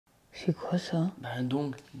C'est quoi ça? Bah un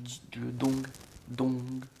dong, le dong, dong.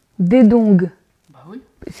 Des dongs. Bah oui.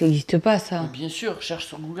 Ça n'existe pas ça. Mais bien sûr, cherche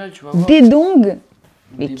sur Google, tu vas voir. Des dongs?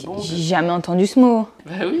 Mais Des bongs. j'ai jamais entendu ce mot.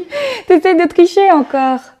 Bah oui. T'essayes de tricher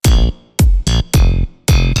encore.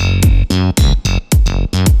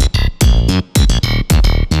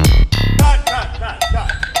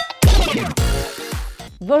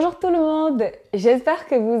 Bonjour tout le monde, j'espère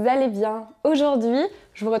que vous allez bien. Aujourd'hui,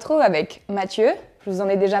 je vous retrouve avec Mathieu, je vous en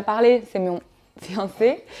ai déjà parlé, c'est mon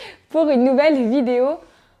fiancé, pour une nouvelle vidéo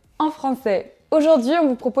en français. Aujourd'hui, on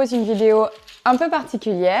vous propose une vidéo un peu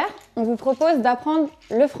particulière. On vous propose d'apprendre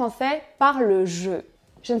le français par le jeu.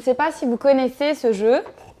 Je ne sais pas si vous connaissez ce jeu,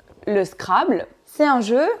 le Scrabble. C'est un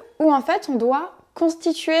jeu où en fait on doit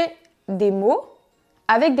constituer des mots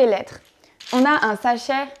avec des lettres. On a un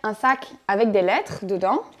sachet, un sac avec des lettres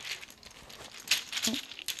dedans,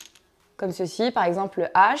 comme ceci, par exemple le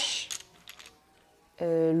H,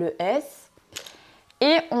 le S.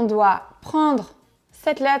 Et on doit prendre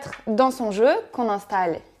cette lettre dans son jeu qu'on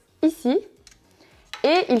installe ici.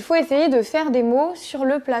 Et il faut essayer de faire des mots sur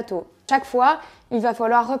le plateau. Chaque fois, il va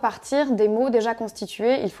falloir repartir des mots déjà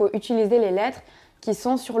constitués. Il faut utiliser les lettres qui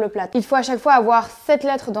sont sur le plateau. Il faut à chaque fois avoir 7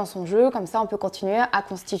 lettres dans son jeu, comme ça on peut continuer à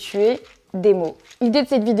constituer des mots. L'idée de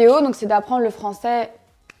cette vidéo, c'est d'apprendre le français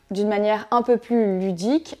d'une manière un peu plus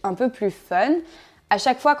ludique, un peu plus fun. À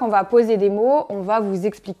chaque fois qu'on va poser des mots, on va vous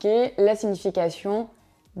expliquer la signification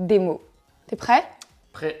des mots. T'es prêt?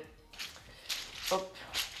 Prêt. Hop.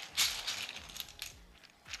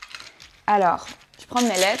 Alors, je prends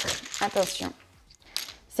mes lettres. Attention.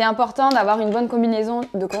 C'est important d'avoir une bonne combinaison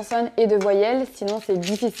de consonnes et de voyelles, sinon c'est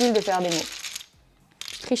difficile de faire des mots.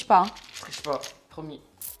 Je triche pas. Triche pas, promis.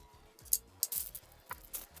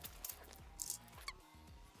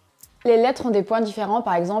 Les lettres ont des points différents.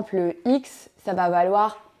 Par exemple, le X, ça va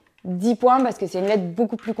valoir 10 points parce que c'est une lettre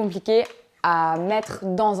beaucoup plus compliquée à mettre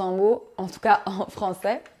dans un mot, en tout cas en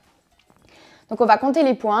français. Donc on va compter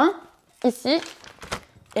les points ici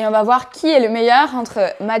et on va voir qui est le meilleur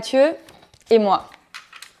entre Mathieu et moi.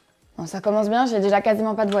 Bon, ça commence bien, j'ai déjà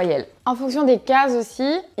quasiment pas de voyelles. En fonction des cases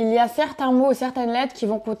aussi, il y a certains mots ou certaines lettres qui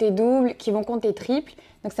vont compter double, qui vont compter triple.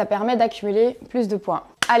 Donc ça permet d'accumuler plus de points.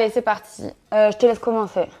 Allez, c'est parti. Je te laisse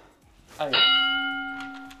commencer. Allez.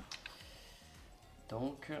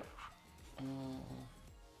 Donc,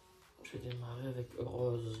 je vais démarrer avec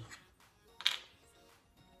rose.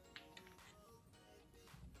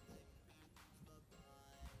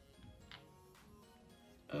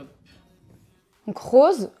 Hop. Donc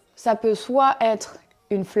rose, ça peut soit être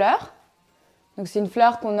une fleur. Donc c'est une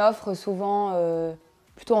fleur qu'on offre souvent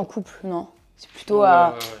plutôt en couple, non? C'est plutôt,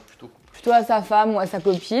 plutôt à sa femme ou à sa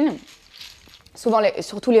copine. Souvent,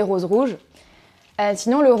 surtout les roses rouges.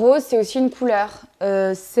 Sinon, le rose, c'est aussi une couleur.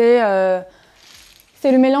 C'est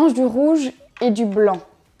le mélange du rouge et du blanc.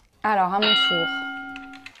 Alors, à mon tour.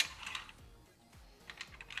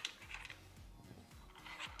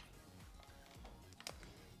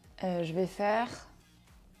 Je vais faire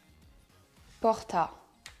porta.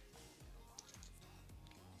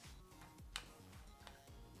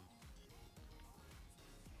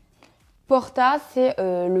 Porta, c'est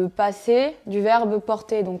le passé du verbe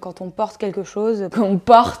porter. Donc quand on porte quelque chose, quand on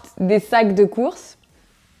porte des sacs de course.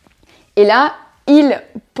 Et là, il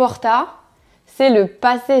porta, c'est le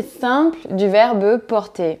passé simple du verbe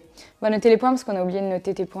porter. On va noter les points parce qu'on a oublié de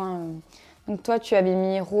noter tes points. Donc toi, tu avais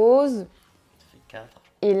mis rose. Ça fait 4.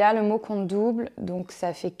 Et là, le mot compte double. Donc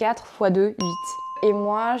ça fait 4 x 2, 8. Et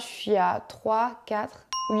moi, je suis à 3, 4,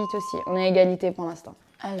 8 aussi. On est à égalité pour l'instant.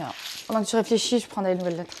 Alors, pendant que tu réfléchis, je prends des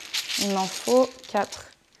nouvelles lettres. Il m'en faut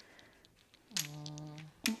 4.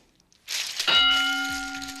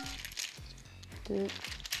 2,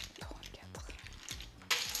 3, 4.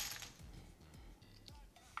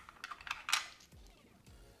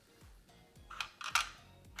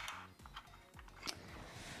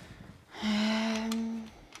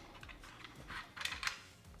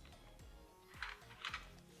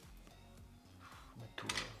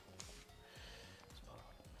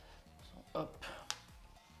 Hop.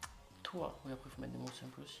 Toi. Oui, après, il faut mettre des mots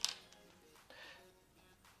simples aussi.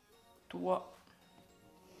 Toi.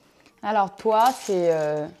 Alors, toi, c'est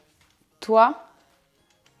toi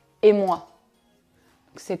et moi.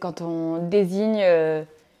 C'est quand on désigne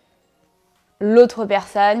l'autre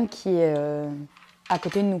personne qui est à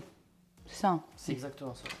côté de nous. C'est ça. Hein. C'est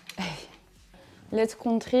exactement ça. Let's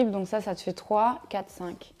contribute, donc ça te fait 3, 4,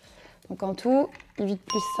 5. Donc en tout, 8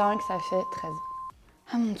 plus 5, ça fait 13.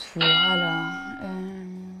 À mon tour, alors...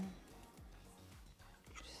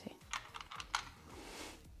 je sais.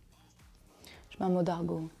 Je mets un mot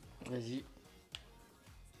d'argot. Vas-y.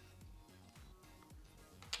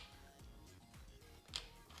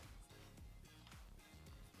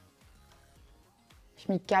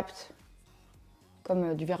 J'ai mis capte,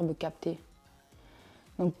 comme du verbe capter.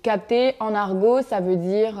 Donc capter en argot, ça veut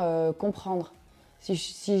dire comprendre. Si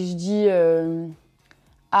je dis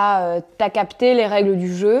t'as capté les règles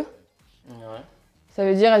du jeu, ouais. Ça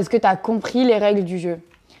veut dire est-ce que t'as compris les règles du jeu.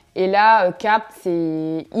 Et là, capte,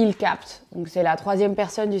 c'est il capte. Donc c'est la troisième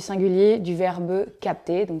personne du singulier du verbe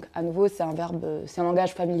capter. Donc à nouveau, c'est un verbe, c'est un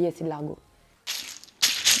langage familier, c'est de l'argot.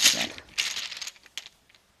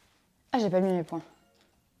 Ah, j'ai pas mis mes points.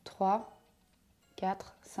 3,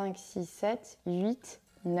 4, 5, 6, 7, 8,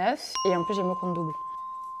 9. Et en plus, j'ai mon compte double.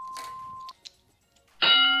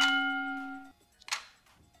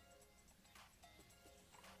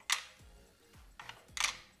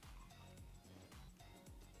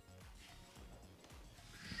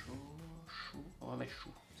 Chou. On va mettre chou,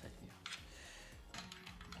 ça va être mieux.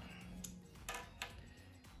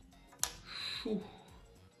 Chou.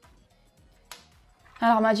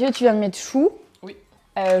 Alors Mathieu, tu viens de mettre chou. Oui.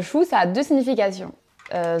 Chou, ça a deux significations.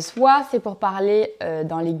 Soit c'est pour parler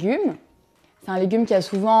d'un légume. C'est un légume qu'il y a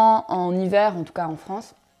souvent en hiver, en tout cas en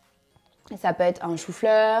France. Et ça peut être un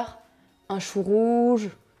chou-fleur, un chou rouge,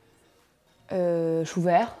 chou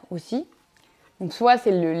vert aussi. Donc soit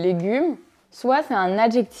c'est le légume, soit c'est un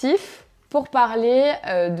adjectif pour parler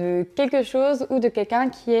de quelque chose ou de quelqu'un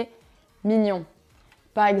qui est mignon.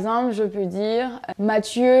 Par exemple, je peux dire «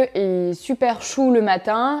 Mathieu est super chou le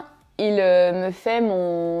matin, il me fait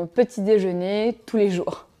mon petit déjeuner tous les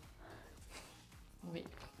jours. » Oui.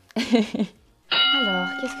 Alors,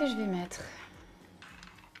 qu'est-ce que je vais mettre ?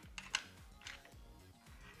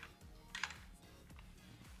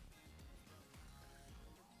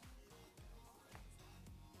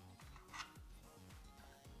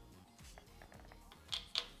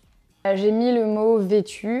 J'ai mis le mot «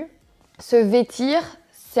 vêtu ». Se vêtir,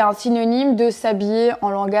 c'est un synonyme de s'habiller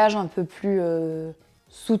en langage un peu plus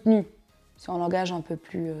soutenu. C'est un langage un peu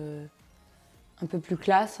plus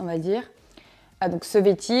classe, on va dire. Donc se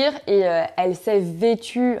vêtir, et elle s'est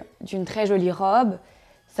vêtue d'une très jolie robe,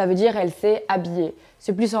 ça veut dire elle s'est habillée.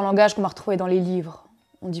 C'est plus un langage qu'on va retrouver dans les livres.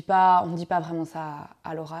 On dit pas vraiment ça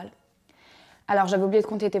à l'oral. Alors j'avais oublié de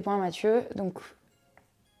compter tes points, Mathieu. Donc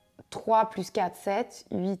 3 plus 4, 7,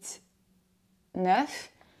 8, 9.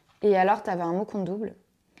 Et alors, tu avais un mot compte double.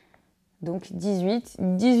 Donc 18.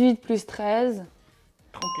 18 plus 13.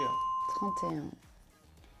 31. 31.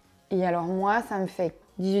 Et alors moi, ça me fait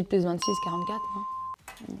 18 plus 26, 44. Hein.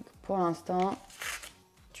 Donc, pour l'instant,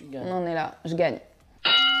 tu gagnes. On en est là, je gagne.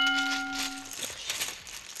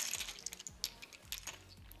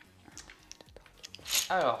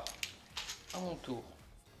 Alors, à mon tour,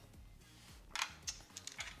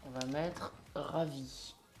 on va mettre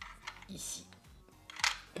ravi ici.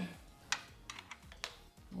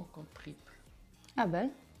 Mon compte triple. Ah ben.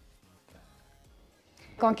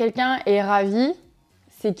 Quand quelqu'un est ravi,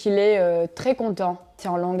 c'est qu'il est très content. C'est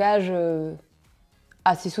un langage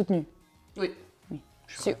assez soutenu. Oui.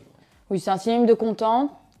 Oui, c'est un synonyme de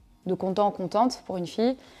content, contente pour une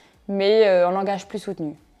fille, mais un langage plus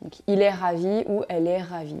soutenu. Donc, il est ravi ou elle est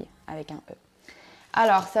ravie, avec un E.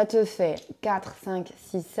 Alors, ça te fait 4, 5,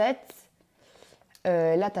 6, 7.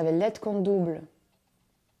 Là, tu avais lettre compte double.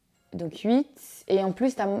 Donc 8. Et en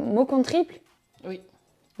plus, tu as mot compte triple. Oui.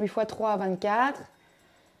 8 x 3, 24.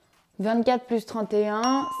 24 plus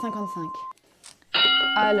 31, 55.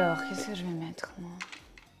 Alors, qu'est-ce que je vais mettre, moi ?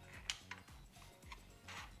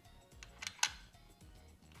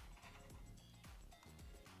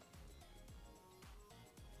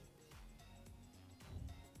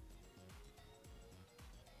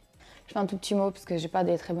 Je fais un tout petit mot parce que j'ai pas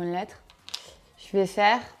des très bonnes lettres. Je vais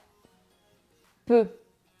faire peu.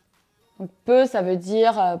 Donc peu, ça veut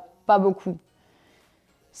dire pas beaucoup.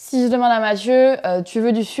 Si je demande à Mathieu, tu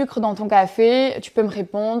veux du sucre dans ton café, tu peux me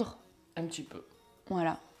répondre un petit peu.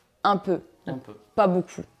 Voilà, un peu. Un peu. Pas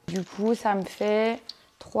beaucoup. Du coup, ça me fait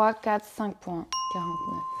 3, 4, 5 points.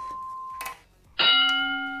 49.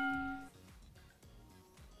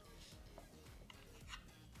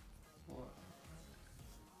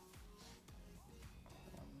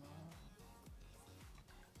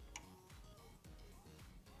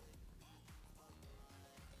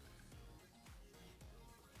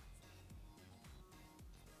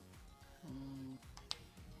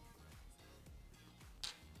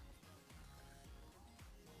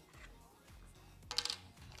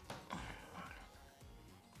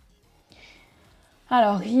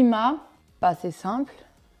 Alors, rima, bah, c'est simple,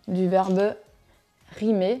 du verbe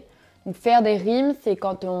rimer. Donc, faire des rimes, c'est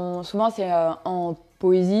quand on... Souvent, c'est en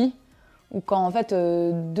poésie, ou quand, en fait,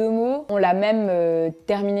 deux mots ont la même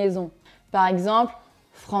terminaison. Par exemple,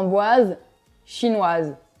 framboise,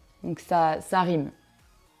 chinoise. Donc, ça rime.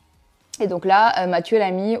 Et donc là, Mathieu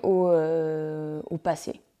l'a mis au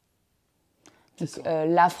passé. Donc,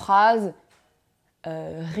 la phrase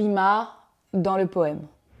rima dans le poème.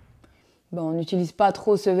 Bon, on n'utilise pas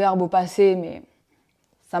trop ce verbe au passé, mais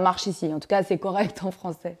ça marche ici. En tout cas, c'est correct en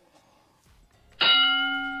français.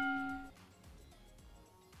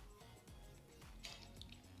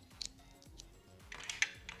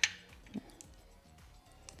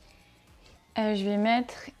 Je vais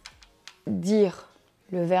mettre dire,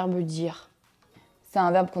 le verbe dire. C'est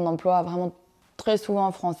un verbe qu'on emploie vraiment très souvent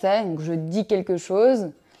en français. Donc je dis quelque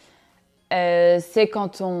chose. C'est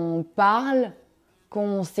quand on parle,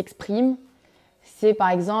 qu'on s'exprime. C'est par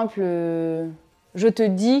exemple, je te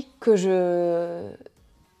dis que je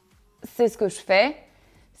sais ce que je fais.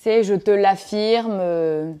 C'est je te l'affirme,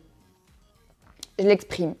 je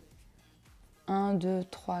l'exprime. 1, 2,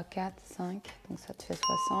 3, 4, 5, donc ça te fait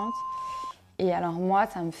 60. Et alors moi,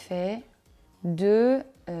 ça me fait 2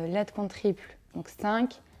 lettres contre triple, donc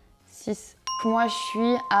 5, 6. Moi, je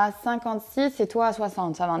suis à 56 et toi à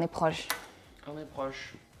 60, ça va, on est proche. On est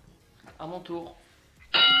proche. À mon tour.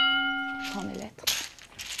 Je prends les lettres.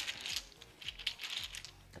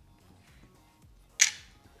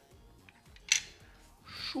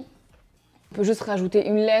 Chou. On peut juste rajouter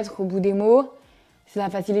une lettre au bout des mots. C'est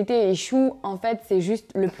la facilité. Et chou, en fait, c'est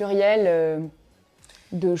juste le pluriel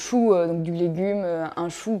de chou, donc du légume, un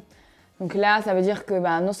chou. Donc là, ça veut dire que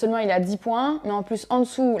non seulement il a 10 points, mais en plus, en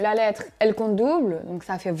dessous, la lettre, elle compte double, donc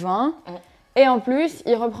ça fait 20. Et en plus,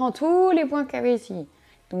 il reprend tous les points qu'il y avait ici.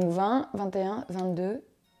 Donc 20, 21, 22,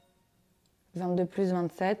 22 plus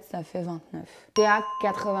 27, ça fait 29. T'es à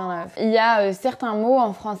 89. Il y a certains mots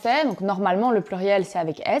en français, donc normalement, le pluriel, c'est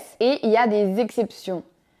avec S. Et il y a des exceptions,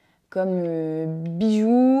 comme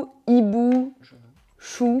bijou, hibou,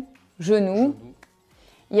 chou, genou.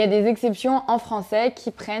 Il y a des exceptions en français qui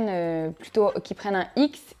prennent un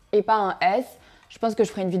X et pas un S. Je pense que je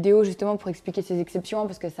ferai une vidéo justement pour expliquer ces exceptions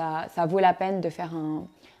parce que ça vaut la peine de faire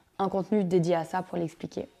un contenu dédié à ça pour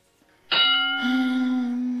l'expliquer.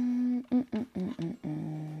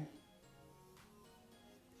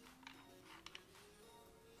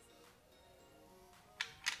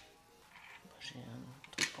 J'ai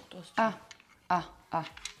un truc pour toi. Si Ah.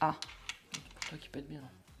 pour toi qui peut être bien.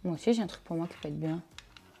 Moi aussi, j'ai un truc pour moi qui peut être bien.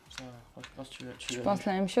 Ça, je pense que tu Je pense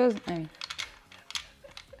la même chose. Ah oui.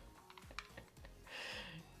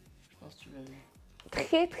 Je pense que tu l'as vu.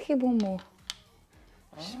 Très très bon mot.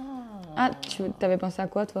 Ah, tu avais pensé à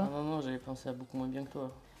quoi toi? Ah non, j'avais pensé à beaucoup moins bien que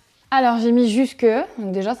toi. Alors j'ai mis jusque,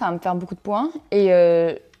 donc déjà ça va me faire beaucoup de points.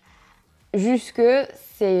 Et jusque,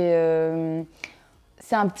 c'est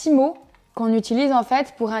un petit mot qu'on utilise en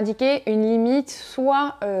fait pour indiquer une limite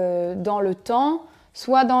soit dans le temps,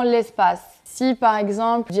 soit dans l'espace. Si par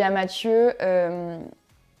exemple, je dis à Mathieu,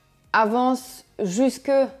 avance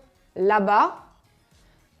jusque là-bas,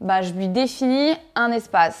 je lui définis un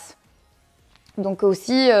espace. Donc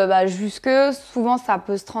aussi, jusque, souvent ça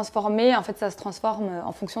peut se transformer, en fait ça se transforme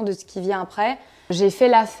en fonction de ce qui vient après. J'ai fait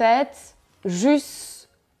la fête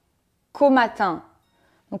jusqu'au matin.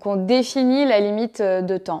 Donc on définit la limite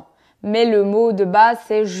de temps. Mais le mot de base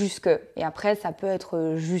c'est jusque. Et après ça peut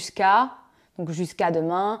être jusqu'à, donc jusqu'à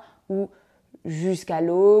demain, ou jusqu'à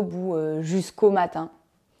l'aube, ou jusqu'au matin.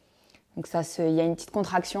 Donc il y a une petite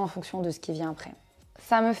contraction en fonction de ce qui vient après.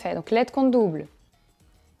 Ça me fait, donc lettre compte double.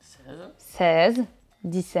 16,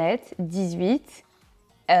 17, 18,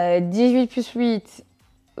 18 plus 8,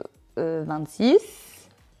 26,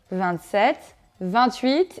 27,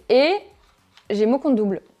 28 et j'ai mot compte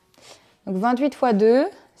double. Donc 28 fois 2,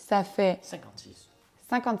 ça fait 56.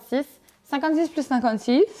 56. 56 plus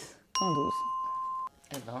 56, 112.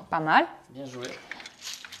 Eh ben, pas mal. Bien joué.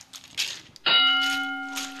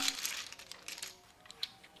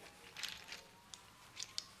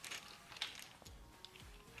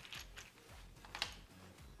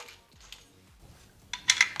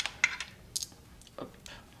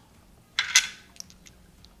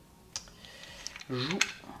 Joue.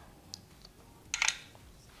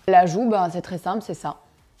 La joue, c'est très simple, c'est ça.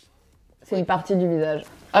 C'est une partie du visage.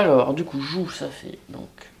 Alors, du coup, joue, ça fait donc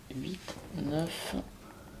 8, 9,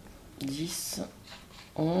 10,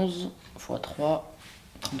 11 x 3,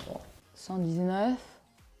 33. 119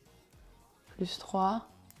 plus 3.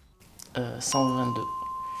 122.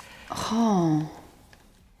 Oh.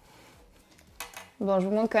 Bon, je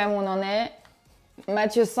vous montre quand même où on en est.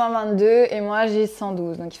 Mathieu 122 et moi j'ai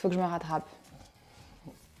 112, donc il faut que je me rattrape.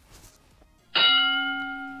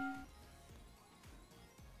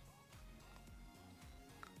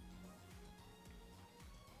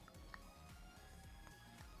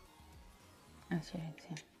 Ah, c'est...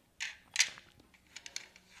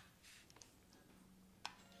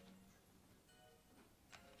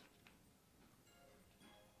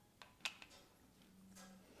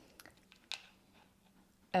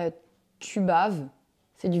 Tu baves,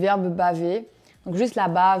 c'est du verbe baver. Donc juste la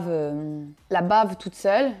bave toute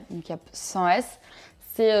seule, donc il y a sans S.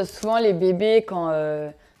 C'est souvent les bébés quand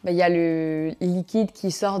il y a le liquide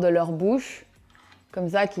qui sort de leur bouche, comme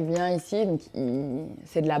ça, qui vient ici, donc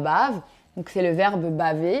c'est de la bave. Donc c'est le verbe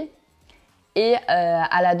baver. Et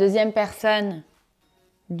à la deuxième personne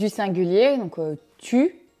du singulier, donc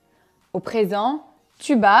tu, au présent,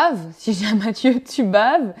 tu baves. Si j'ai un Mathieu, tu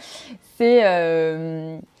baves. C'est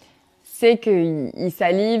qu'il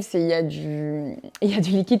salive, il y a du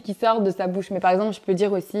liquide qui sort de sa bouche. Mais par exemple, je peux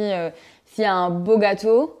dire aussi, s'il y a un beau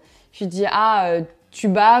gâteau, je dis « Ah, tu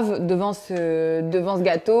baves devant ce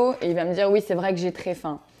gâteau » et il va me dire « Oui, c'est vrai que j'ai très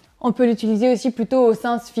faim ». On peut l'utiliser aussi plutôt au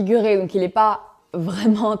sens figuré, donc il n'est pas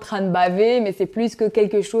vraiment en train de baver, mais c'est plus que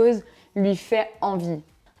quelque chose lui fait envie.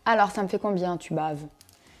 Alors, ça me fait combien, tu baves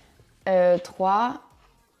 3,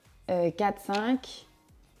 4, 5,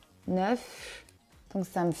 9... Donc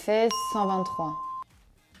ça me fait 123.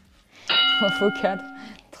 Il faut 4,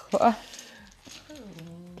 3,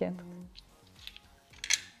 4.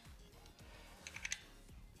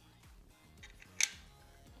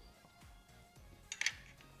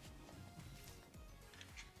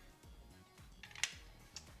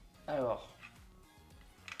 Alors,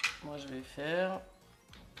 moi je vais faire...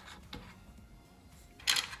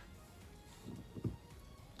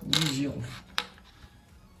 Nous irons.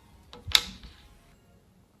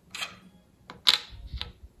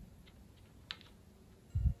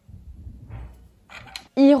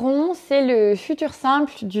 Iront, c'est le futur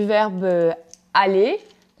simple du verbe aller.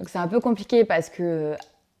 Donc c'est un peu compliqué parce que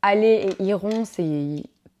aller et iront, c'est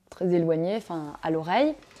très éloigné, enfin à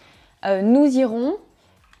l'oreille. Nous irons,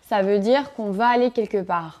 ça veut dire qu'on va aller quelque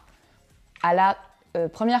part. À la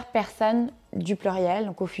première personne du pluriel,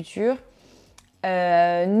 donc au futur.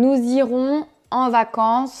 Nous irons en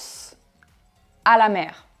vacances à la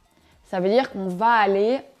mer. Ça veut dire qu'on va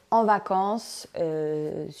aller en vacances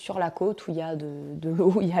sur la côte où il y a de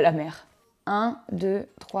l'eau, où il y a la mer. 1, 2,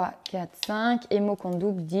 3, 4, 5, et mot compte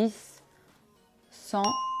double, 10,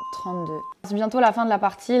 132. C'est bientôt la fin de la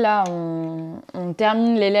partie, là on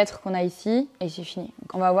termine les lettres qu'on a ici et c'est fini.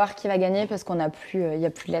 Donc on va voir qui va gagner parce qu'on n'a plus, il n'y a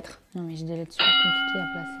plus de lettres. Non mais j'ai des lettres super compliquées à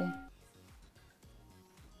placer.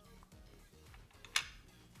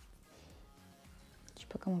 Je sais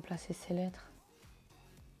pas comment placer ces lettres.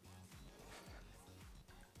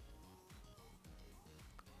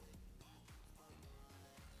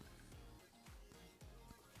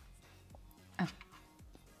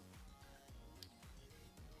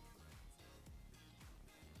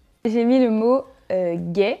 J'ai mis le mot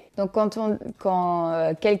gay. Donc quand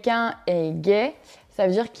quelqu'un est gay, ça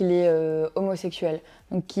veut dire qu'il est homosexuel.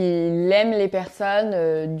 Donc qu'il aime les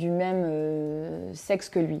personnes du même sexe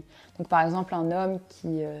que lui. Donc par exemple un homme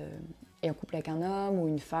qui est en couple avec un homme ou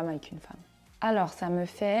une femme avec une femme. Alors ça me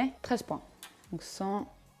fait 13 points. Donc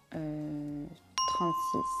 136.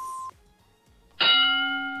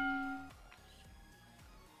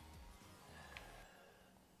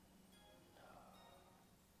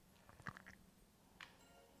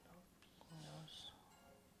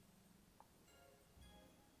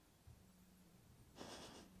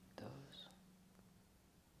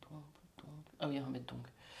 Ah oui, on va mettre donc.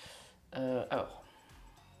 Alors.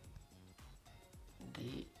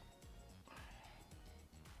 Des...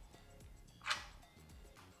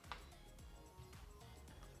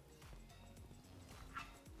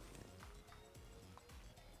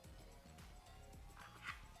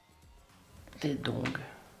 Des dongs.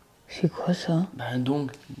 C'est quoi ça? Bah un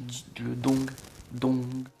dong. Le dong. Dong.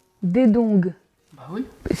 Des dongs. Bah oui.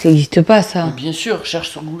 Ça n'existe pas ça. Mais bien sûr, cherche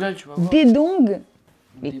sur Google, tu vas voir. Des dongs?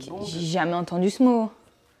 Mais Des dongs. j'ai jamais entendu ce mot. Bah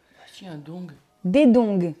si, un dong. Des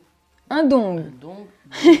dongs. Un dong. Un dong.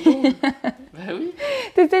 Des dongs. Bah oui.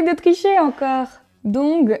 T'essayes de tricher encore.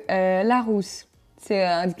 Dong, Larousse. C'est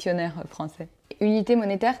un dictionnaire français. Unité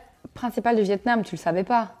monétaire principale du Vietnam, tu le savais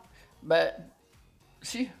pas? Bah,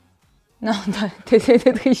 si. Non, t'essayes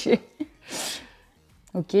de tricher.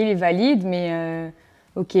 Ok, il est valide, mais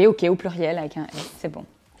ok, au pluriel avec un S, c'est bon.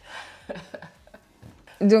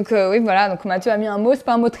 Donc oui, voilà, donc Mathieu a mis un mot, c'est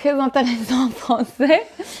pas un mot très intéressant en français.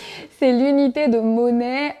 C'est l'unité de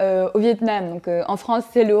monnaie au Vietnam. Donc en France,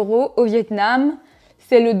 c'est l'euro, au Vietnam,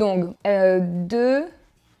 c'est le dong. 2,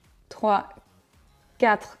 3,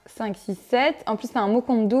 4, 5, 6, 7. En plus, c'est un mot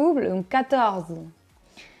compte double, donc 14.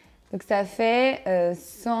 Donc ça fait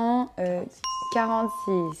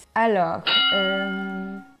 146. Alors,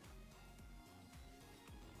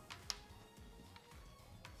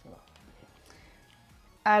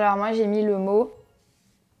 moi j'ai mis le mot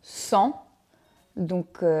sans,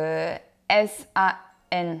 donc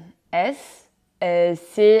S-A-N-S.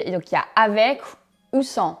 donc il y a avec ou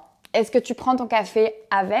sans. Est-ce que tu prends ton café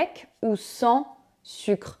avec ou sans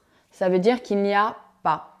sucre? Ça veut dire qu'il n'y a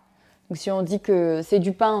pas. Donc si on dit que c'est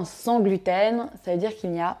du pain sans gluten, ça veut dire qu'il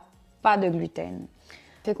n'y a pas de gluten.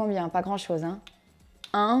 C'est combien? Pas grand chose, hein.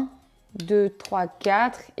 1, 2, 3,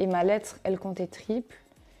 4 et ma lettre, elle comptait triple.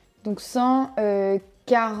 Donc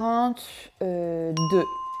 142.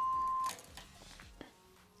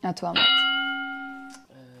 À toi, Matt.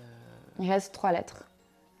 Il reste 3 lettres.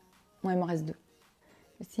 Moi, il m'en reste 2.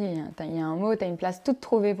 Si, il y a un mot, tu as une place toute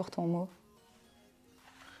trouvée pour ton mot.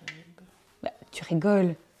 Bah, tu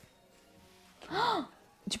rigoles. Oh,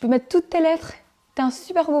 tu peux mettre toutes tes lettres. T'as un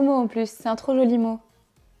super beau mot en plus. C'est un trop joli mot.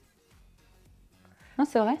 Non,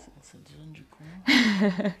 c'est vrai? Ça donne du coup.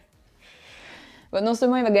 Bon, non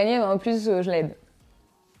seulement il va gagner, mais en plus, je l'aide.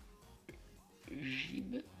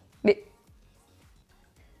 Gib. Mais...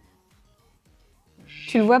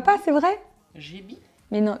 Tu le vois pas, c'est vrai? Gébi.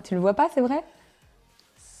 Mais non, tu le vois pas, c'est vrai?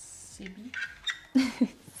 Sébi.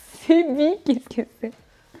 Sébi, qu'est-ce que c'est?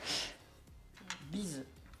 Bise.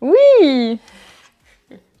 Oui!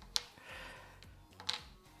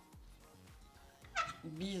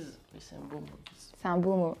 Bise. C'est un beau mot. C'est un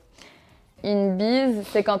beau mot. Une bise,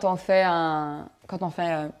 c'est quand on fait un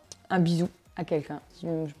bisou à quelqu'un.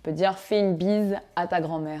 Je peux dire fais une bise à ta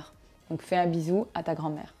grand-mère. Donc fais un bisou à ta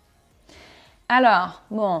grand-mère. Alors,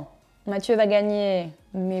 bon, Mathieu va gagner,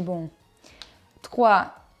 mais bon.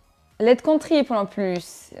 3. Lettres compte triple en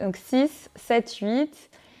plus. Donc 6, 7, 8.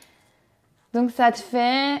 Donc ça te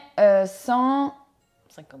fait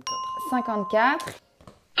 154.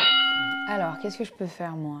 Alors, qu'est-ce que je peux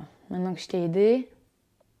faire moi? Maintenant que je t'ai aidé.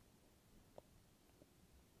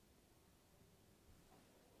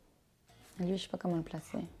 Lui, je sais pas comment le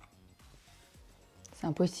placer. C'est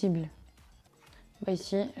impossible. Bah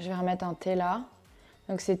ici, je vais remettre un T là.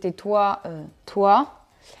 Donc c'était toi, toi.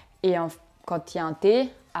 Et quand il y a un T,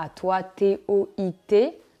 à toi,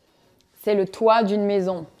 T-O-I-T, c'est le toit d'une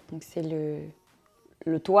maison. Donc c'est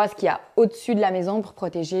le toit, ce qu'il y a au-dessus de la maison pour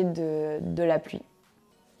protéger de la pluie.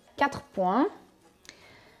 4 points.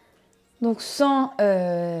 Donc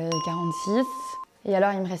 146. Et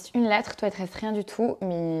alors, il me reste une lettre. Toi, il te reste rien du tout,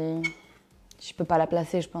 mais je peux pas la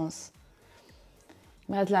placer, je pense.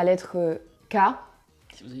 Il me reste la lettre K.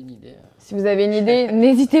 Si vous avez une idée. Si vous avez une idée,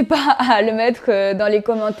 n'hésitez pas à le mettre dans les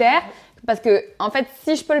commentaires. Parce que, en fait,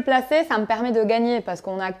 si je peux le placer, ça me permet de gagner. Parce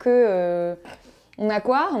qu'on a que... on a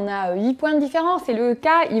quoi? On a 8 points de différence. Et le K,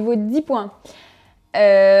 il vaut 10 points.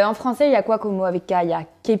 En français, il y a quoi comme mot avec K? Il y a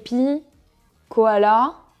képi,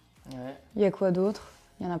 koala. Ouais. Il y a quoi d'autre?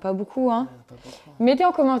 Il n'y en a pas beaucoup, hein. Pas beaucoup. Mettez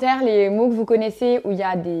en commentaire les mots que vous connaissez où il y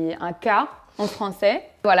a un K en français.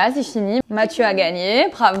 Voilà, c'est fini. Mathieu a gagné,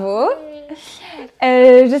 bravo.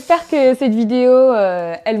 J'espère que cette vidéo,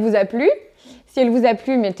 elle vous a plu. Si elle vous a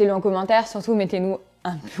plu, mettez-le en commentaire. Surtout, mettez-nous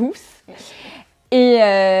un pouce.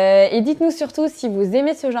 Et dites-nous surtout si vous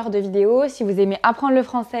aimez ce genre de vidéo, si vous aimez apprendre le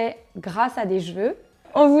français grâce à des jeux.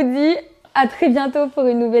 On vous dit à très bientôt pour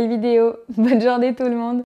une nouvelle vidéo. Bonne journée tout le monde.